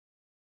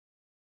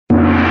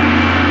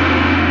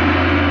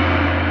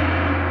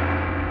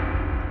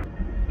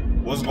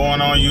going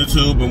on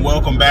YouTube, and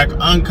welcome back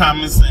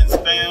Uncommon Scentz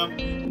fam.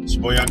 It's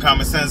your boy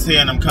Uncommon Scentz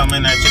here, and I'm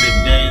coming at you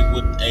today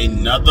with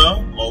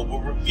another mobile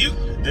review.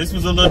 This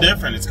was a little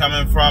different. It's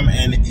coming from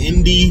an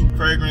indie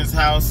fragrance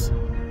house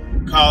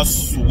called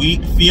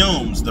Sweet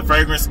Fumes. The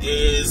fragrance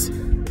is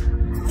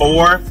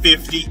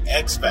 450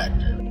 X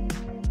Factor.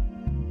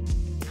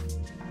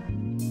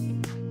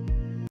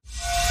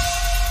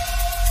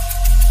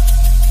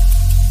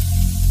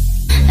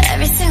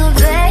 Every single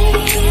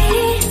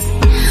day,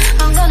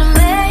 I'm gonna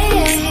make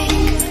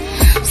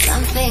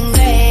something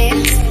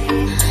great.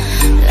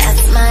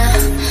 That's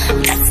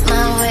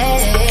my way.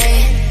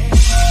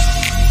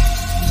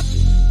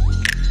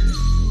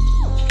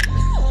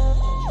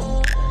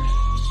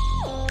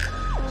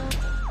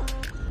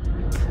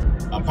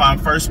 Upon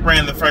first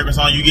spraying the fragrance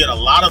on, you get a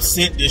lot of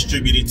scent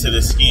distributed to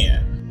the skin.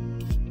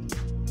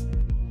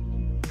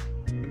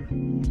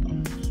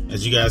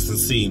 As you guys can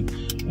see,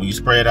 when you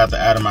spray it out the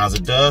atomizer,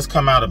 it does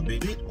come out a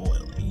bit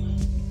oily.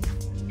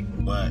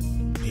 But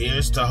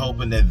here's to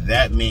hoping that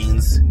that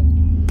means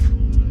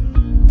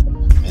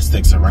it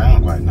sticks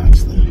around quite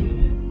nicely.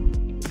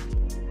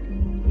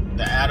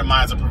 The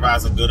atomizer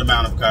provides a good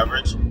amount of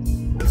coverage.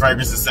 The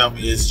fragrance itself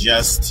is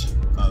just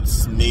a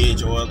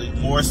smidge oily,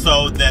 more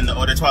so than the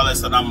eau de toilette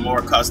that I'm more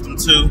accustomed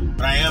to.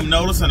 What I am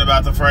noticing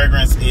about the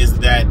fragrance is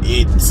that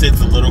it sits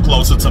a little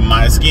closer to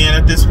my skin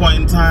at this point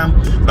in time,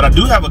 but I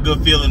do have a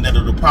good feeling that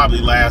it'll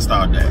probably last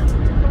all day.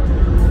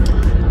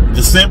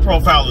 The scent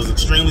profile is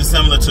extremely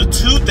similar to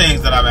two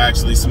things that I've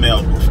actually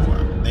smelled before.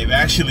 They've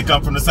actually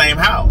come from the same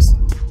house.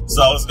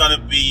 So it's gonna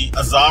be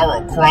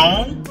Azzaro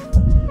Chrome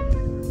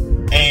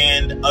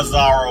and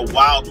Azzaro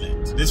Wild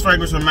Mint. This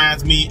fragrance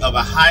reminds me of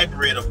a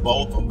hybrid of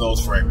both of those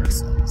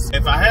fragrances.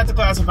 If I had to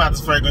classify this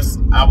fragrance,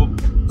 I would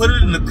put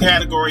it in the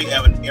category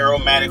of an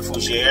aromatic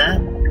fougere.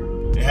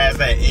 It has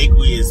that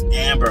aqueous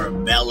amber,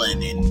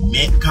 melon, and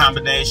mint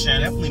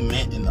combination. Definitely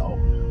mint in the open.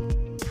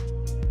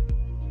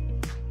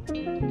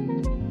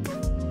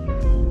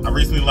 I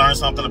recently learned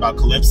something about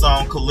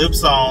Calypsone.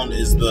 Calypsone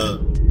is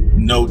the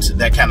note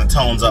that kind of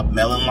tones up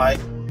melon-like.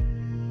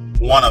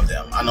 One of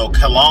them. I know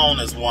Calone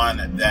is one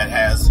that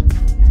has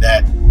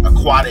that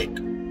aquatic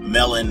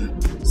melon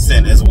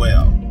scent as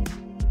well.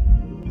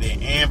 The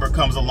amber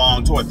comes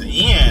along toward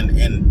the end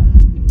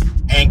and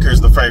anchors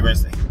the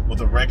fragrance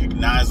with a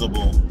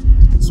recognizable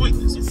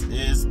sweetness. This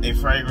is a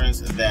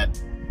fragrance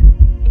that,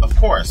 of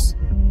course,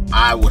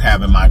 I would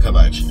have in my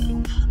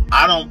collection.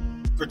 I don't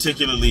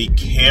particularly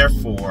care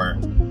for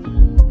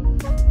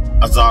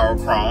Azzaro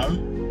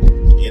Chrome.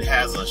 It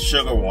has a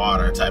sugar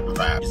water type of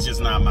vibe. It's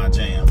just not my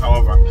jam.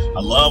 However,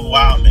 I love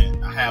Wild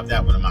Mint. I have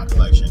that one in my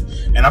collection.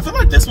 And I feel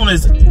like this one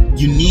is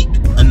unique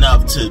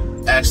enough to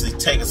actually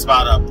take a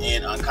spot up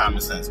in Uncommon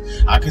Scentz.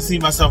 I can see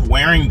myself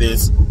wearing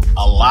this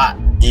a lot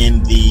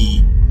in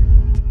the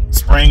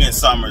spring and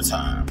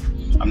summertime.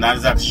 I'm not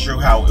exactly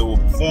sure how it will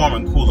perform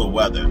in cooler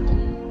weather.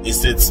 It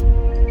sits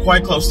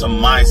quite close to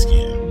my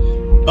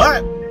skin,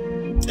 but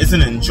it's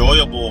an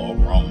enjoyable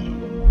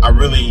aroma. I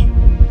really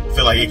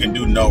feel like it can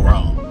do no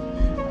wrong.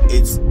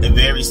 It's a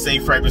very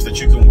safe fragrance that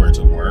you can wear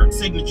to work.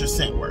 Signature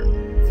scent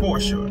worthy, for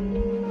sure.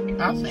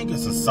 I think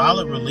it's a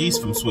solid release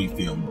from Sweet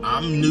Fumes.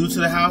 I'm new to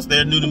the house.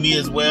 They're new to me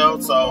as well.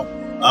 So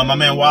my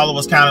man Waller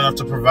was kind enough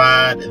to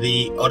provide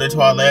the eau de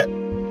toilette.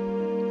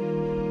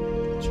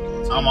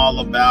 I'm all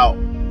about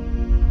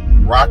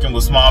rocking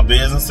with small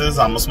businesses.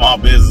 I'm a small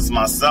business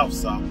myself.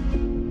 So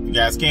if you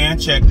guys can,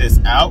 check this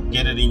out.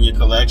 Get it in your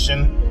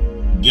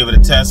collection. Give it a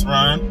test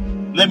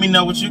run. Let me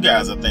know what you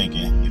guys are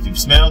thinking. If you've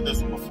smelled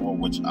this one before,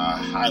 which I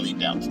highly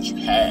doubt that you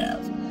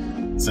have,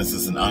 since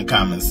it's an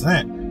uncommon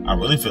scent, I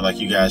really feel like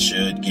you guys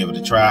should give it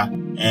a try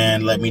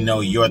and let me know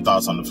your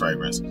thoughts on the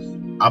fragrance.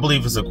 I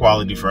believe it's a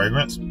quality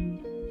fragrance.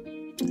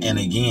 And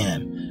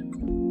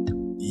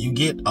again, you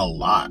get a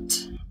lot.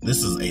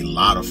 This is a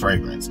lot of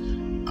fragrance.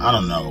 I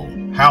don't know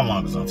how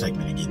long it's going to take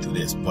me to get through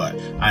this, but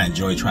I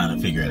enjoy trying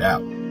to figure it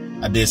out.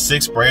 I did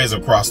 6 sprays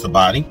across the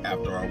body.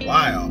 After a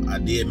while, I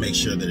did make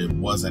sure that it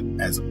wasn't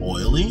as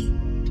oily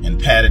and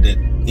patted it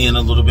in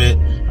a little bit.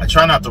 I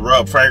try not to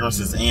rub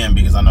fragrances in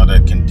because I know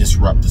that can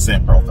disrupt the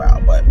scent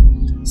profile, but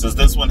since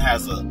this one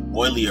has an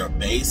oilier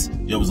base,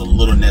 it was a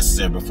little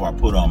necessary before I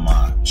put on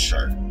my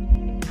shirt.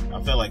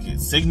 I feel like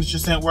it's signature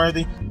scent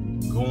worthy.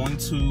 Going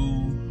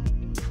to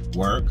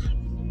work,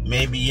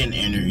 maybe an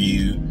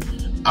interview.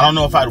 I don't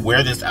know if I'd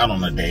wear this out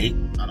on a date.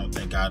 I don't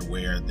think I'd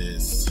wear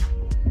this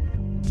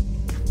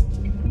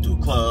to a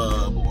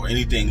club or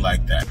anything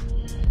like that.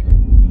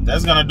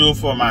 That's gonna do it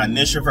for my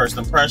initial first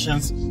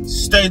impressions.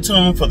 Stay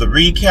tuned for the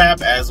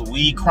recap as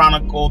we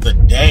chronicle the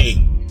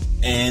day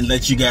and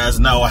let you guys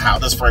know how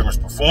this fragrance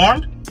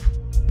performed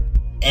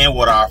and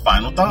what are our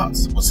final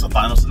thoughts. What's the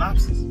final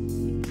synopsis?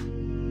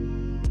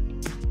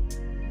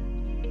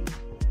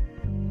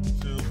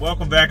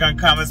 Welcome back,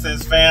 Uncommon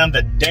Scentz fam.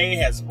 The day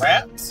has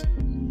wrapped,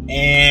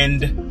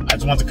 and I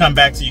just want to come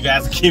back to you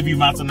guys and give you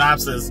my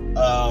synopsis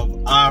of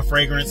our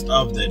fragrance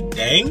of the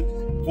day.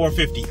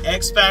 450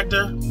 X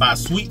Factor by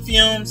Sweet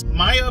Fumes.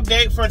 My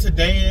update for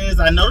today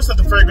is I noticed that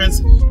the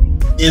fragrance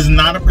is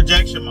not a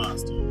projection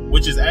monster.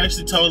 which is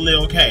actually totally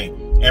okay.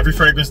 Every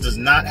fragrance does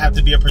not have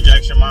to be a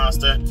projection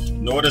monster,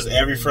 nor does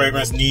every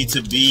fragrance need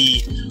to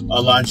be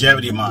a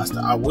longevity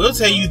monster. I will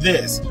tell you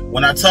this,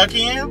 when I tuck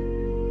in,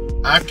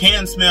 I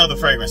can smell the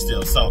fragrance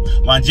still. So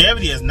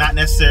longevity is not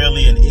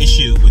necessarily an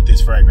issue with this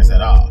fragrance at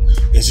all.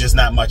 It's just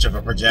not much of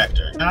a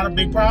projector. Not a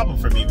big problem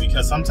for me,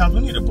 because sometimes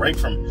we need a break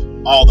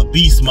from all the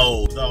beast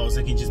mode. Those,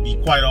 it can just be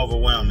quite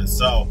overwhelming.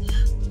 So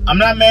I'm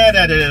not mad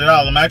at it at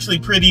all. I'm actually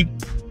pretty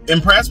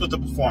impressed with the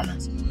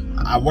performance.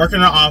 I work in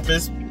an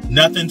office,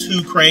 nothing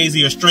too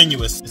crazy or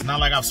strenuous. It's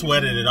not like I've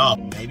sweated it off.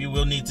 Maybe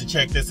we'll need to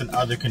check this in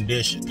other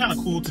conditions. It's kind of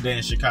cool today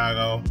in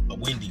Chicago, but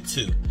windy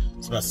too.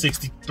 It's about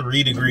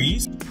 63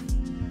 degrees.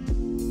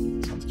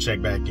 Check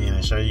back in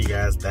and show you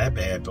guys that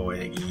bad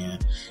boy again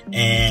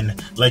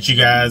and let you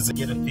guys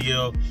get a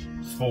feel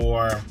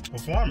for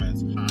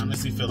performance. I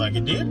honestly feel like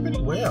it did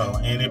pretty well,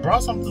 and it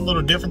brought something a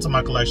little different to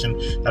my collection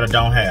that I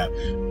don't have.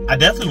 I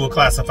definitely will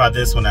classify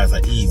this one as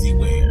an easy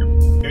wear.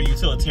 Very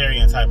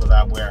utilitarian type of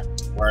outwear,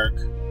 work,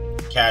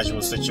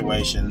 casual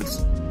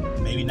situations,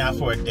 maybe not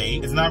for a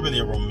date. It's not really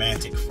a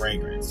romantic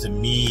fragrance. To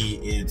me,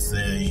 it's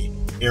a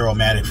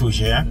aromatic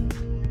fougere,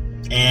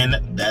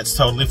 and that's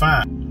totally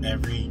fine.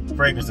 Every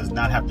fragrance does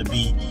not have to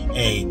be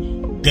a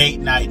date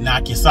night,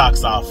 knock your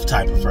socks off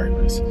type of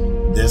fragrance.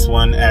 This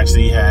one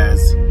actually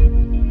has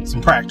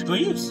some practical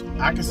use.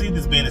 I can see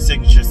this being a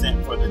signature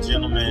scent for the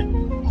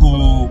gentleman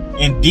who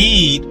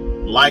indeed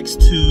likes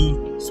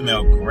to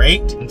smell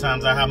great.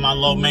 Sometimes I have my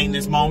low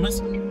maintenance moments.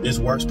 This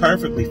works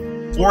perfectly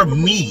for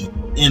me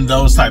in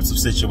those types of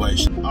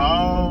situations.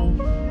 All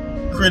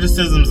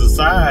criticisms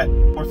aside,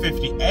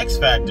 450 X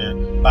Factor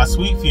by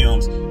Sweet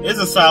Fumes is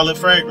a solid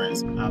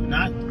fragrance. I've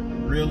not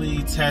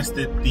really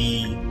tested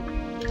the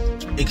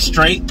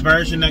straight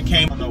version that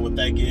came. I don't know what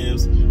that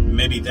gives.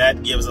 Maybe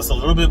that gives us a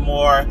little bit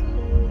more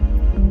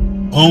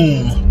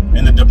boom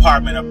in the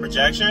department of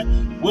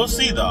projection. We'll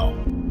see though.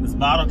 This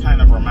bottle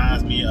kind of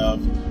reminds me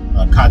of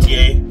a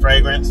CTA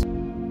fragrance.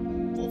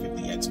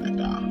 450 X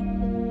Factor.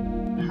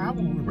 How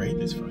would we rate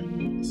this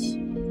fragrance?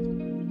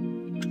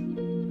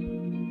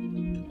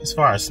 As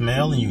far as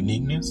smell and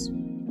uniqueness,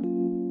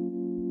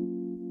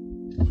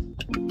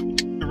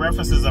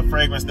 references a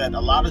fragrance that a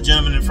lot of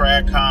gentlemen in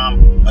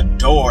FragCom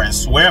adore and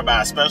swear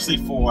by, especially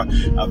for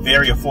a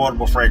very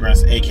affordable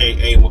fragrance,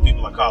 aka what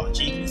people are calling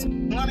cheapies.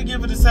 I'm gonna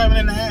give it a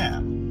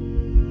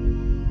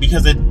 7.5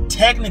 because it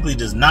technically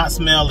does not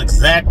smell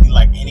exactly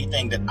like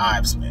anything that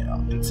I've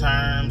smelled. In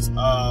terms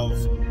of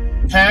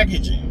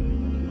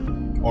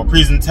packaging or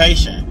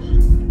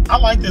presentation, I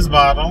like this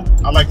bottle.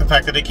 I like the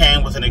fact that it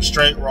came with an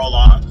straight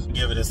roll-on.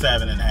 Give it a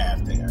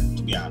 7.5 there,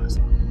 to be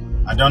honest.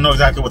 I don't know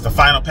exactly what the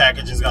final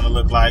package is gonna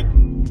look like,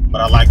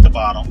 but I like the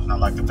bottle, and I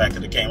like the fact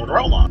that it came with a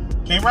roll-on.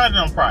 Can't write it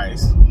on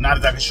price. I'm not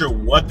exactly sure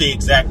what the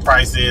exact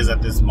price is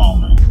at this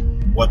moment,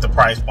 what the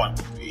price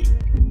point would be.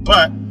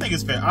 But I think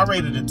it's fair. I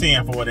rated it a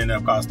 10 for what it ended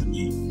up costing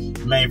me.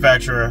 The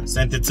manufacturer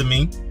sent it to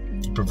me,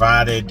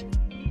 provided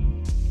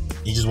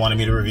he just wanted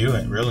me to review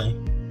it, really.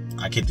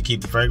 I get to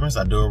keep the fragrance,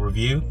 I do a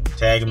review,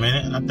 tag him in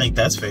it, and I think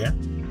that's fair.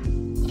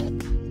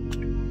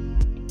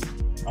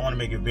 I want to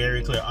make it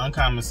very clear,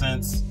 Uncommon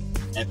Scentz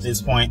at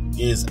this point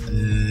is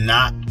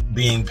not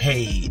being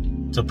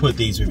paid to put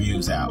these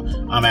reviews out.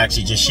 I'm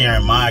actually just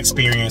sharing my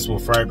experience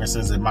with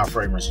fragrances and my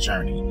fragrance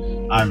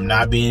journey. I'm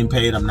not being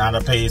paid. I'm not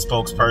a paid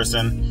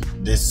spokesperson.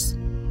 This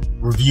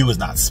review is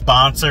not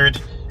sponsored.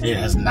 It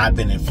has not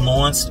been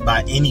influenced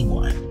by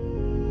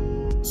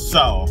anyone.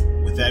 So,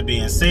 with that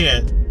being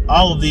said,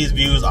 all of these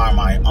views are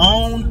my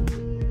own.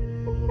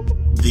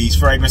 These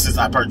fragrances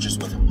I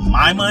purchased with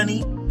my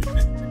money.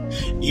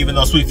 Even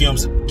though Sweet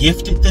Fumes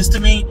gifted this to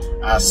me,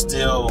 I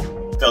still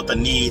felt the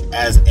need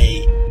as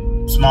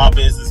a small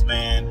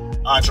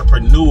businessman,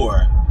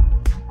 entrepreneur,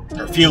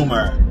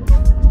 perfumer,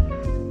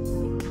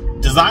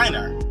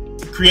 designer,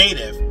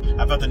 creative.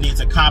 I felt the need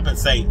to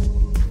compensate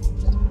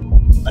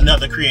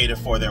another creative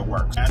for their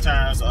work. In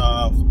terms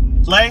of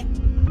play,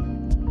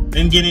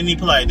 didn't get any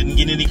play, didn't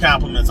get any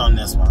compliments on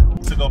this one.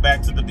 To go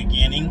back to the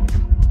beginning,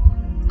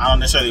 I don't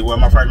necessarily wear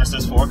my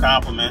fragrances for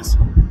compliments,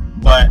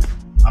 but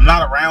I'm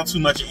not around too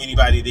much of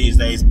anybody these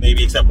days,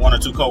 maybe except 1 or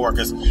 2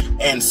 coworkers.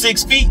 And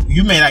 6 feet,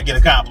 you may not get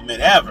a compliment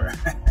ever.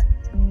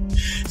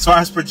 As far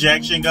as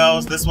projection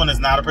goes, this one is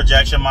not a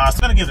projection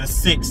monster. I'm gonna give it a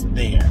 6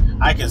 there.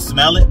 I can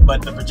smell it,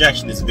 but the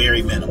projection is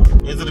very minimal.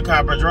 Is it a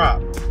cop or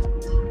drop?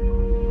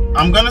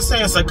 I'm gonna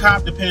say it's a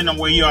cop depending on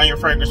where you are in your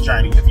fragrance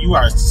journey. If you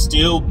are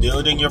still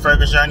building your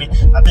fragrance journey,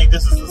 I think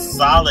this is a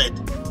solid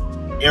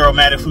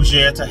aromatic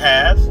fougere to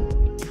have.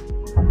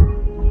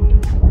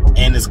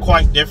 And it's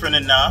quite different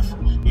enough.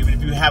 Even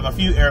if you have a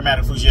few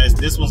aromatic fougeres,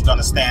 this one's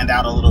gonna stand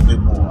out a little bit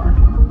more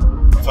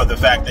for the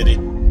fact that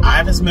I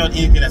haven't smelled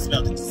anything that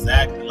smelled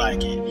exactly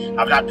like it.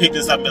 I've not picked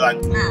this up and be like,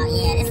 oh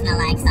yeah, this smells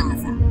like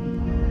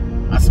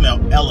so-and-so. I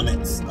smell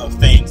elements of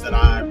things that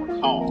I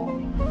recall.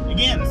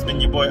 Again, it's been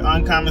your boy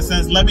Uncommon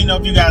Scentz. Let me know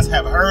if you guys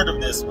have heard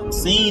of this one,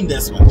 seen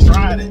this one,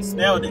 tried it,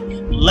 smelled it.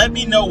 Let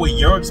me know what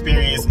your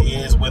experience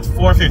is with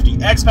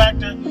 450 X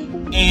Factor.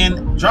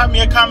 And drop me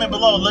a comment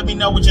below. Let me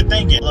know what you're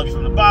thinking. Love you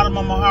from the bottom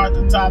of my heart,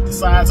 the top, the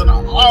sides, and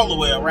all the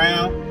way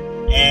around.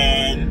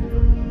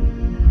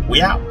 And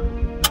we out.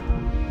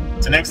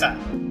 Till next time.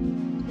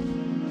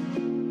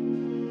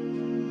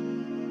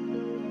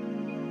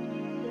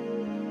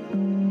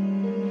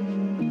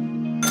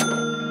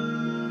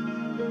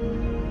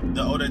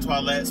 The Eau de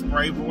Toilette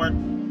spray board.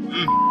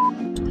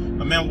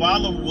 My man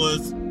Waller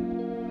was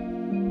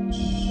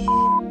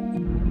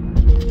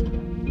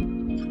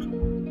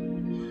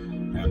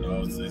I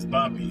know it's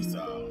bumpy,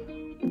 so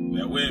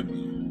bear with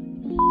me.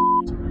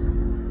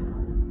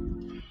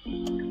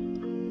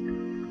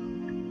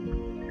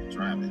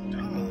 Drive it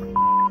down.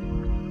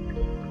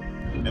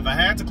 If I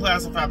had to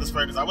classify this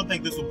fragrance, I would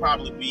think this would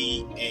probably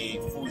be a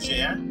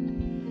Fougere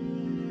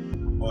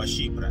or a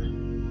Chypre.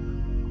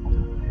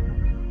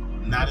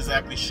 Not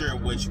exactly sure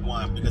which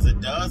one, because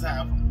it does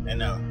have,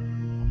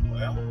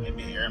 well,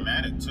 maybe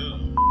aromatic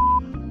too.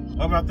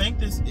 However, I think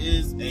this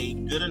is a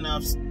good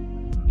enough.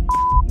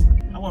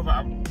 However,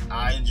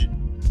 I enjoy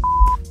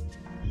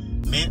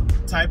mint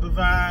type of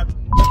vibe.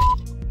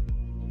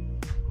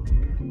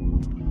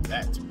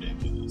 That's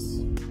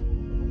ridiculous.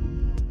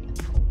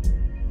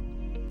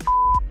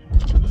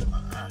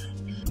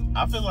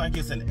 I feel like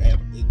it's an.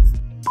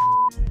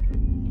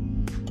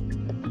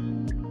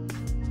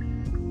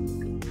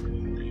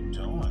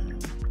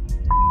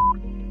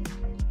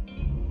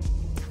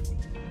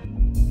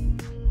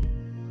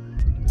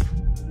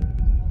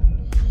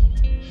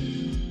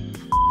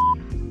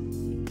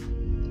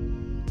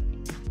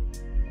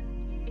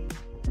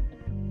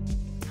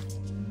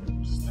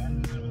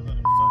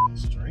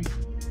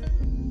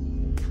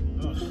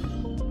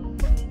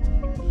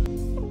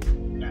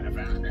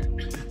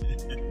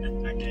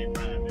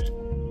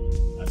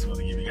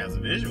 A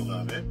visual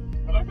of it,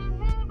 but I can't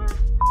find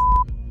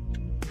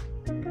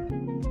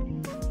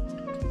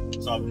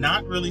it. So I've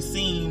not really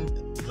seen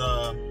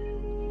the.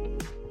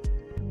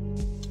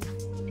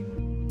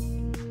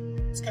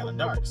 It's kind of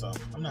dark, so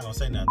I'm not gonna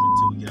say nothing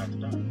until we get out the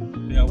dark.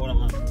 Yeah, what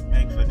I'm gonna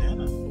make for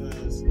dinner?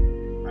 Because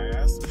I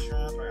got some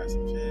shrimp, I got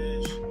some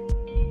fish,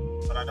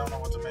 but I don't know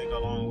what to make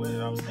along with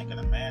it. I was thinking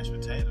of mashed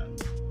potato,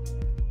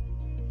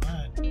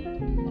 but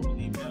I'm gonna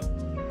need milk.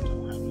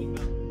 Don't have any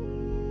milk.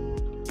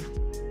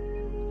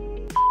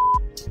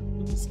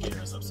 Scare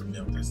us up some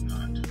milk. That's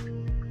not a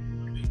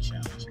big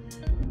challenge.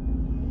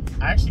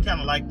 I actually kind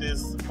of like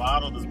this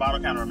bottle. This bottle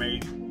kind of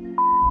made. Focus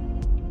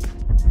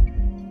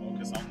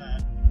on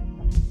that.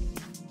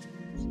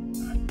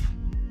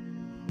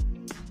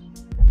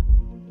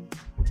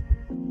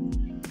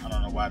 I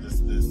don't know why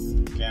this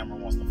camera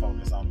wants to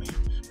focus on me.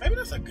 Maybe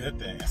that's a good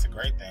thing. That's a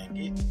great thing.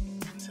 Get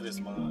into this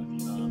mug.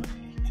 You know what I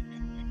mean?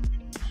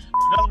 It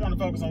doesn't want to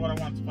focus on what I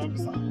want to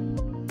focus on.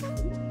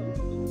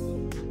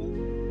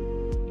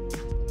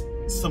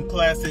 Some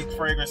classic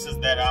fragrances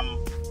that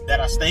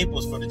are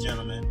staples for the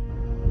gentleman.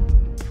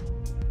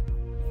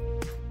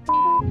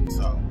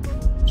 So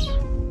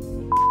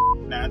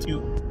now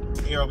to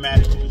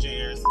Aromatic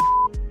Fougères.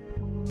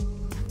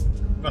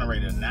 I'm gonna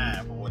rate it a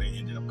 9 for what it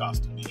ended up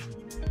costing.